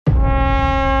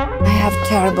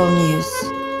terrible news.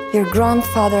 Your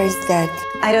grandfather is dead.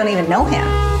 I don't even know him.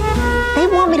 They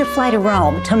want me to fly to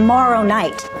Rome tomorrow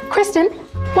night. Kristen,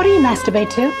 what do you masturbate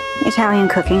to? Italian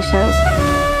cooking shows.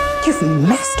 You've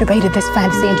masturbated this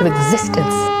fantasy into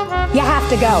existence. You have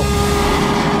to go.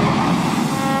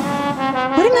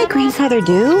 What did my grandfather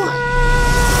do?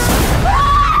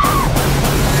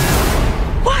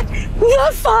 What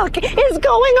the fuck is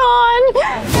going on?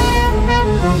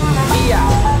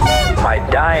 My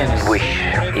dying wish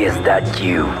is that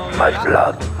you, my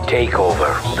blood, take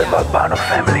over the Balbano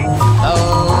family.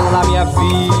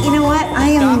 You know what? I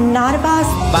am not a boss.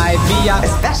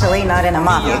 Especially not in a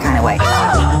mafia kind of way.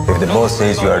 If the boss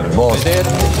says you are the boss,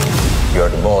 you are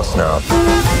the boss now.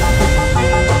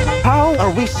 How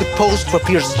are we supposed to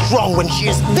appear strong when she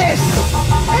is this?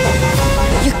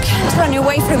 You can't run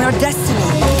away from your destiny.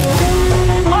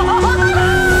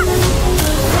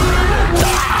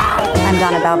 I'm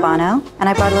Donna Balbano, and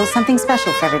I brought a little something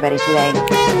special for everybody today.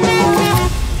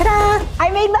 Ta-da! I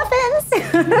made muffins!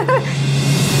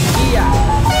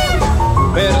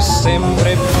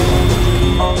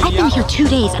 I've been here 2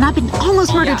 days, and I've been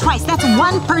almost murdered twice. That's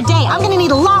one per day. I'm gonna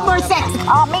need a lot more sex to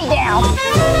calm me down.